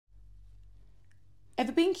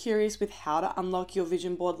Ever been curious with how to unlock your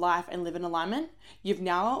vision board life and live in alignment? You've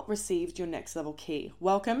now received your next level key.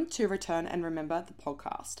 Welcome to Return and Remember the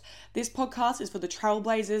podcast. This podcast is for the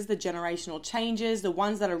trailblazers, the generational changes, the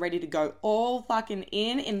ones that are ready to go all fucking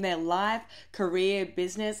in their life, career,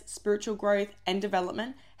 business, spiritual growth and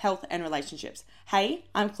development, health and relationships. Hey,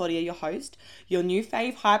 I'm Claudia, your host, your new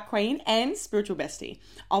fave hype queen and spiritual bestie.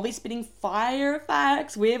 I'll be spitting fire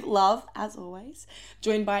facts with love, as always,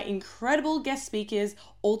 joined by incredible guest speakers,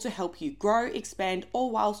 all to help you grow, expand, all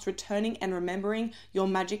whilst returning and remembering your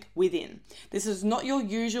magic within. This is not your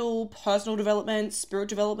usual personal development, spirit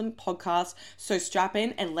development podcast, so strap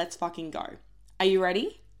in and let's fucking go. Are you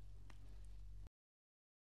ready?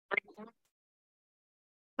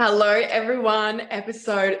 Hello, everyone.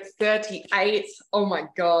 Episode 38. Oh my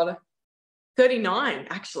God. 39,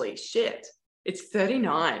 actually. Shit. It's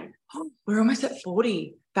 39. Oh, we're almost at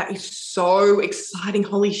 40. That is so exciting.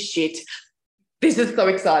 Holy shit. This is so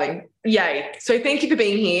exciting. Yay. So thank you for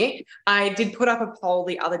being here. I did put up a poll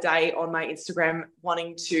the other day on my Instagram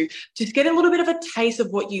wanting to just get a little bit of a taste of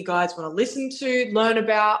what you guys want to listen to, learn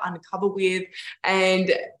about, uncover with,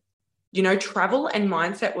 and travel and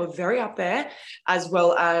mindset were very up there, as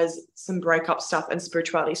well as some breakup stuff and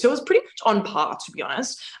spirituality. So it was pretty much on par, to be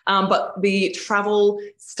honest. But the travel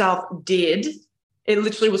stuff it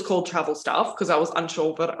literally was called travel stuff because I was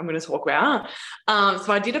unsure what I'm going to talk about.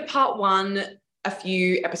 So I did a part one a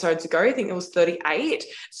few episodes ago. I think it was 38.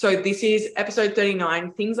 So this is episode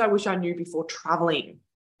 39, things I wish I knew before traveling.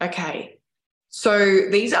 Okay. So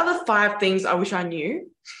these are the 5 things I wish I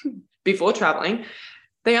knew before traveling.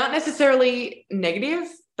 They aren't necessarily negative.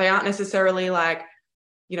 They aren't necessarily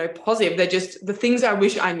positive. They're just the things I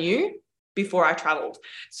wish I knew before I traveled.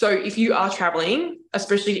 So if you are traveling,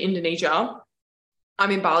 especially to Indonesia,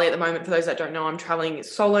 I'm in Bali at the moment. For those that don't know, I'm traveling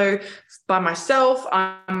solo by myself.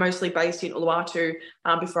 I'm mostly based in Uluwatu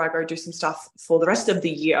before I go do some stuff for the rest of the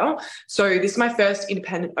year. So this is my first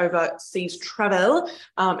independent overseas travel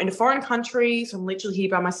in a foreign country. So I'm literally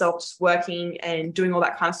here by myself, just working and doing all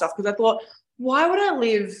that kind of stuff because I thought, why would I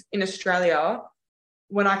live in Australia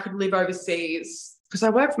when I could live overseas? Because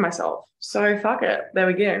I work for myself. So fuck it. There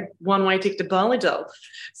we go. One-way ticket to Bali doll.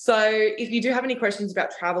 So if you do have any questions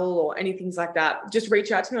about travel or anything like that, just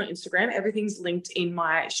reach out to me on Instagram. Everything's linked in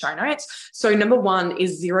my show notes. So number 1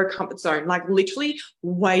 is zero comfort zone. Like literally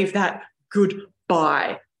wave that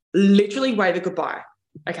goodbye. Literally wave it goodbye.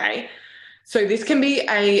 Okay. So this can be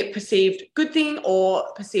a perceived good thing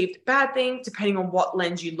or perceived bad thing, depending on what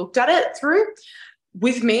lens you looked at it through.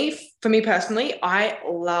 With me, for me personally, I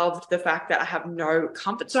loved the fact that I have no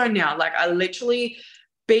comfort zone now. Like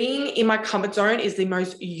being in my comfort zone is the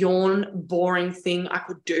most boring thing I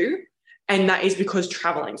could do. And that is because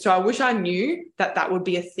traveling. So I wish I knew that would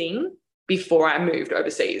be a thing before I moved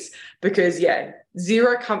overseas because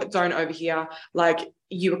zero comfort zone over here. Like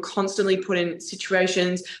you are constantly put in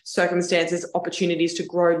situations, circumstances, opportunities to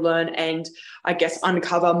grow, learn, and I guess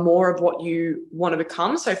uncover more of what you want to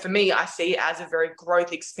become. So for me, I see it as a very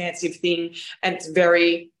growth, expansive thing, and it's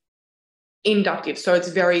very inductive. So it's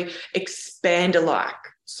very expander-like.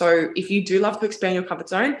 So if you do love to expand your comfort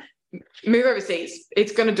zone, move overseas.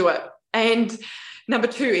 It's going to do it. And number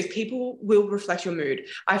 2 is people will reflect your mood.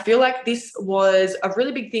 I feel like this was a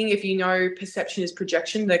really big thing. If you know perception is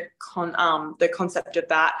projection, the concept of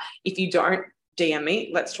that. If you don't, DM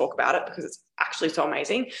me. Let's talk about it because it's actually so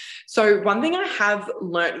amazing. So one thing I have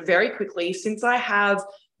learned very quickly, since I have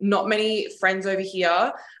not many friends over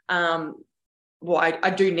here,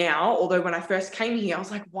 I do now, although when I first came here, I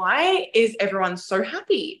was like, why is everyone so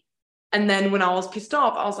happy? And then when I was pissed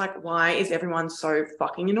off, I was like, why is everyone so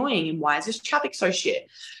fucking annoying? And why is this traffic so shit?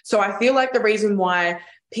 So I feel like the reason why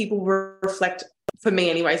people reflect, for me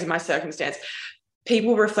anyways, in my circumstance,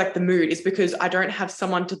 people reflect the mood is because I don't have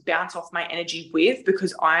someone to bounce off my energy with,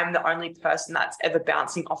 because I'm the only person that's ever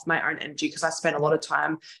bouncing off my own energy because I spend a lot of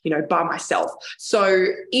time, by myself. So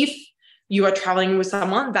if you are traveling with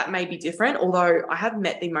someone, that may be different. Although I have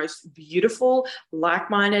met the most beautiful,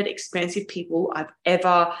 like-minded, expansive people I've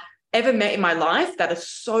ever met in my life that are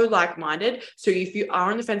so like-minded. So if you are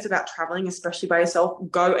on the fence about traveling, especially by yourself,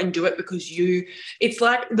 go and do it because it's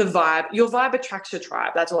like the vibe. Your vibe attracts your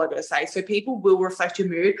tribe. That's all I've got to say. So people will reflect your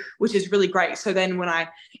mood, which is really great. So then when I,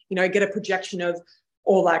 get a projection of,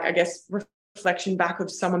 or like, I guess, reflection back of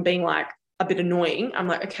someone being like a bit annoying, I'm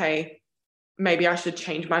like, okay, maybe I should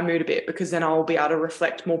change my mood a bit because then I'll be able to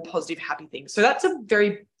reflect more positive, happy things. So that's a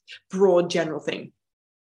very broad, general thing.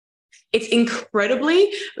 It's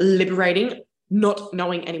incredibly liberating not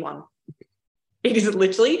knowing anyone. It is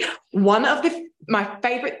literally one of my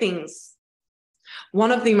favorite things.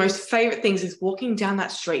 One of the most favorite things is walking down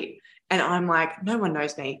that street And I'm like, no one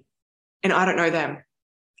knows me and I don't know them.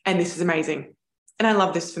 And this is amazing. And I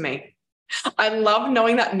love this for me. I love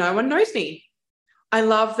knowing that no one knows me. I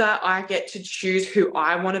love that I get to choose who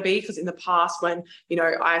I want to be, because in the past when,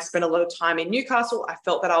 I spent a lot of time in Newcastle, I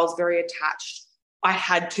felt that I was very attached. I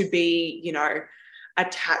had to be,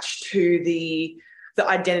 attached to the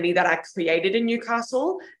identity that I created in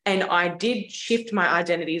Newcastle. And I did shift my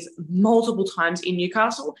identities multiple times in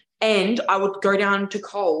Newcastle. And I would go down to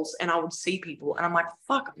Coles and I would see people and I'm like,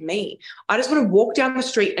 fuck me. I just want to walk down the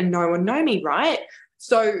street and no one know me, right?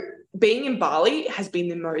 So being in Bali has been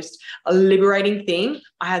the most liberating thing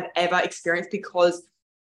I have ever experienced, because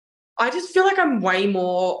I just feel like I'm way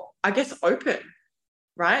more, I guess, open,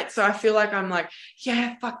 right? So I feel like I'm like,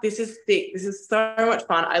 yeah, fuck, this is thick. This is so much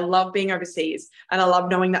fun. I love being overseas and I love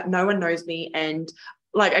knowing that no one knows me. And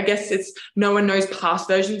like, I guess it's no one knows past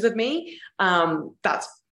versions of me.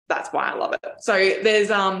 That's why I love it. So there's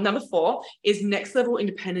number 4 is next level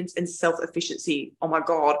independence and self-efficiency. Oh my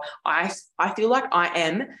God. I feel like I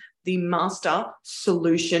am the master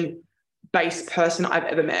solution based person I've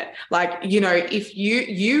ever met. Like, if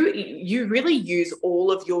you really use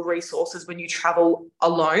all of your resources when you travel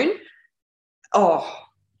alone. Oh,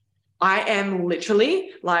 I am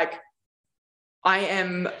literally like, I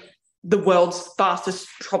am the world's fastest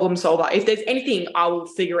problem solver. If there's anything, I will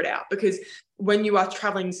figure it out, because when you are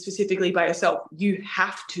traveling specifically by yourself, you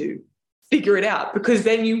have to figure it out, because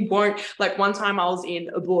then you won't. Like, one time I was in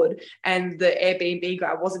Ubud and the Airbnb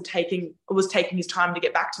guy was taking his time to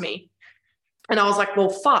get back to me. And I was like, well,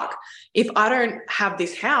 fuck, if I don't have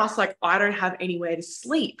this house, like, I don't have anywhere to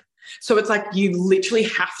sleep. So it's like, you literally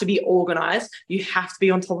have to be organized. You have to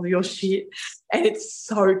be on top of your shit. And it's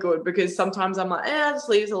so good, because sometimes I'm like, I'll just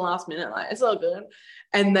leave it to the last minute. Like, it's all good.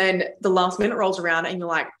 And then the last minute rolls around and you're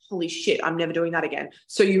like, holy shit, I'm never doing that again.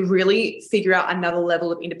 So you really figure out another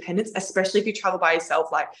level of independence, especially if you travel by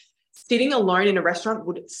yourself. Like, sitting alone in a restaurant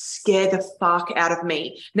would scare the fuck out of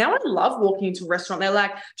me. Now I love walking into a restaurant. They're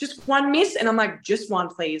like, just one miss. And I'm like, just one,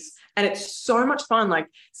 please. And it's so much fun, like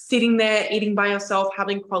sitting there, eating by yourself,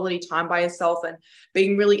 having quality time by yourself and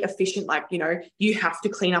being really efficient. Like, you have to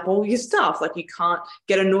clean up all your stuff. Like, you can't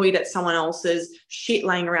get annoyed at someone else's shit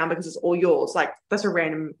laying around because it's all yours. Like, that's a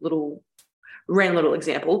random little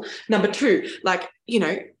example. Number 2, like,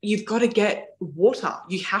 you've got to get water.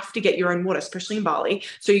 You have to get your own water, especially in Bali.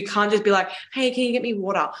 So you can't just be like, hey, can you get me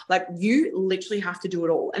water? Like, you literally have to do it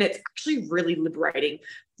all. And it's actually really liberating,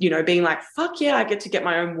 being like, fuck yeah, I get to get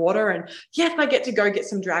my own water. And yes, I get to go get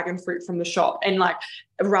some dragon fruit from the shop. And like,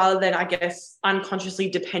 rather than, I guess, unconsciously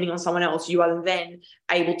depending on someone else, you are then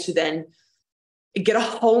able to then get a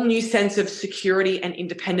whole new sense of security and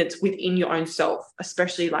independence within your own self,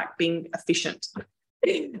 especially like being efficient.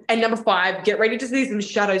 And number 5, get ready to see some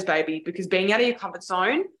shadows, baby, because being out of your comfort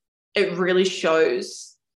zone, it really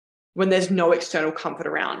shows when there's no external comfort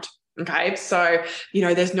around. Okay. So,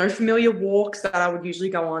 there's no familiar walks that I would usually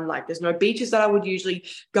go on. Like, there's no beaches that I would usually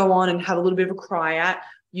go on and have a little bit of a cry at.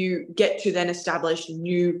 You get to then establish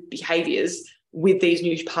new behaviors with these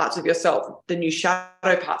new parts of yourself, the new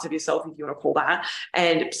shadow parts of yourself, if you want to call that.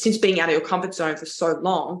 And since being out of your comfort zone for so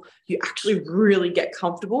long, you actually really get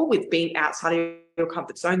comfortable with being outside of your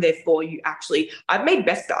comfort zone. Therefore, I've made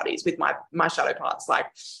best buddies with my shadow parts, like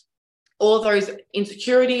all of those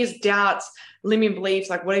insecurities, doubts, limiting beliefs,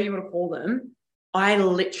 like whatever you want to call them.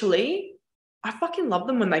 I fucking love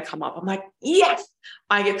them when they come up. I'm like, yes,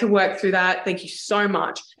 I get to work through that. Thank you so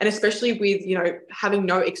much. And especially with, having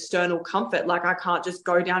no external comfort, like I can't just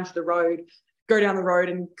go down the road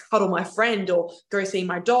and cuddle my friend or go see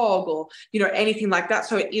my dog or, anything like that.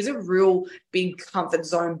 So it is a real big comfort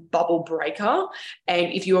zone bubble breaker.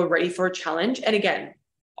 And if you are ready for a challenge, and again,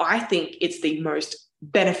 I think it's the most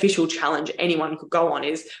beneficial challenge anyone could go on,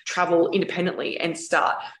 is travel independently and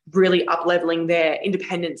start really up-leveling their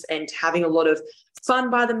independence and having a lot of fun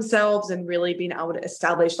by themselves and really being able to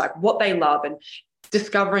establish like what they love and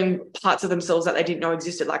discovering parts of themselves that they didn't know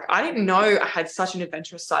existed. Like, I didn't know I had such an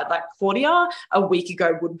adventurous side. Like, Claudia a week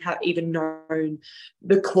ago wouldn't have even known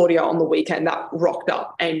the Claudia on the weekend that rocked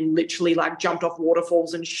up and literally like jumped off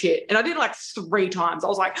waterfalls and shit. And I did it like 3 times. I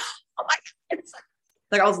was like, oh my God, it's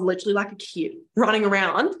like I was literally like a kid running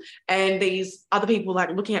around and these other people like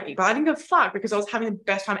looking at me, but I didn't give a fuck because I was having the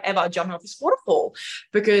best time ever jumping off this waterfall,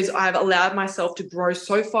 because I've allowed myself to grow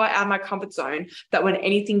so far out of my comfort zone that when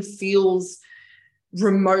anything feels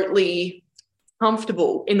remotely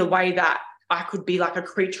comfortable in the way that I could be like a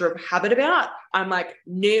creature of habit about, I'm like,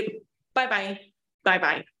 nope, bye-bye.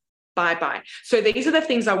 Bye-bye. So these are the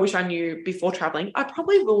things I wish I knew before traveling. I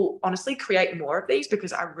probably will honestly create more of these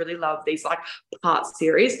because I really love these like part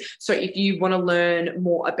series. So if you want to learn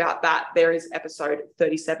more about that, there is episode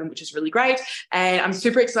 37, which is really great. And I'm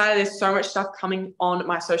super excited. There's so much stuff coming on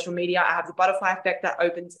my social media. I have the Butterfly Effect that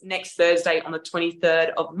opens next Thursday on the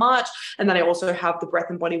 23rd of March. And then I also have the Breath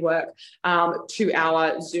and Bodywork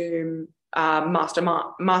 2-hour Zoom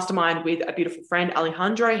mastermind with a beautiful friend,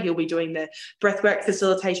 Alejandro. He'll be doing the breathwork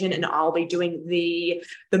facilitation and I'll be doing the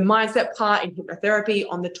mindset part in hypnotherapy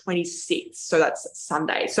on the 26th. So that's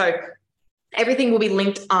Sunday. So everything will be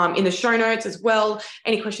linked in the show notes as well.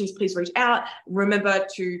 Any questions, please reach out. Remember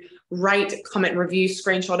to rate, comment, review,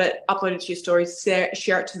 screenshot it, upload it to your stories,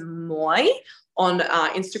 share it to Moi on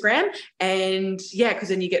Instagram. And yeah, because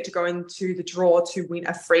then you get to go into the draw to win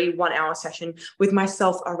a free 1-hour session with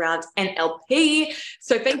myself around NLP.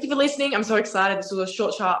 So thank you for listening. I'm so excited. This was a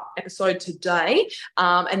short, sharp episode today.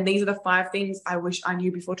 And these are the 5 things I wish I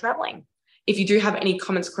knew before traveling. If you do have any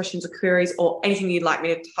comments, questions, or queries, or anything you'd like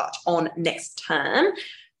me to touch on next time,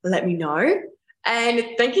 let me know. And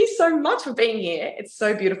thank you so much for being here. It's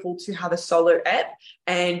so beautiful to have a solo ep,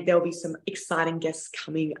 and there'll be some exciting guests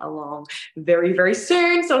coming along very, very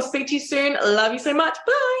soon. So I'll speak to you soon. Love you so much.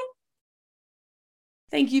 Bye.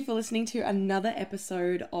 Thank you for listening to another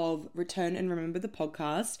episode of Return and Remember the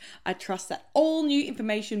podcast. I trust that all new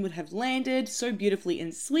information would have landed so beautifully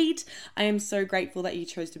and sweet. I am so grateful that you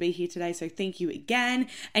chose to be here today, so thank you again.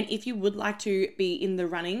 And if you would like to be in the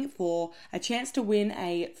running for a chance to win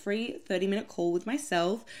a free 30-minute call with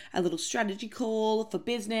myself, a little strategy call for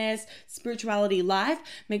business, spirituality, life,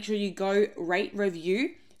 make sure you go rate,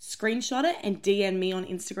 review, screenshot it and DM me on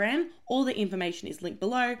Instagram. All the information is linked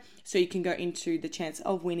below so you can go into the chance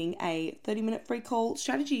of winning a 30-minute free call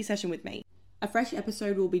strategy session with me. A fresh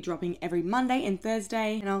episode will be dropping every Monday and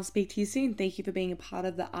Thursday, and I'll speak to you soon. Thank you for being a part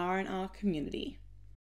of the R&R community.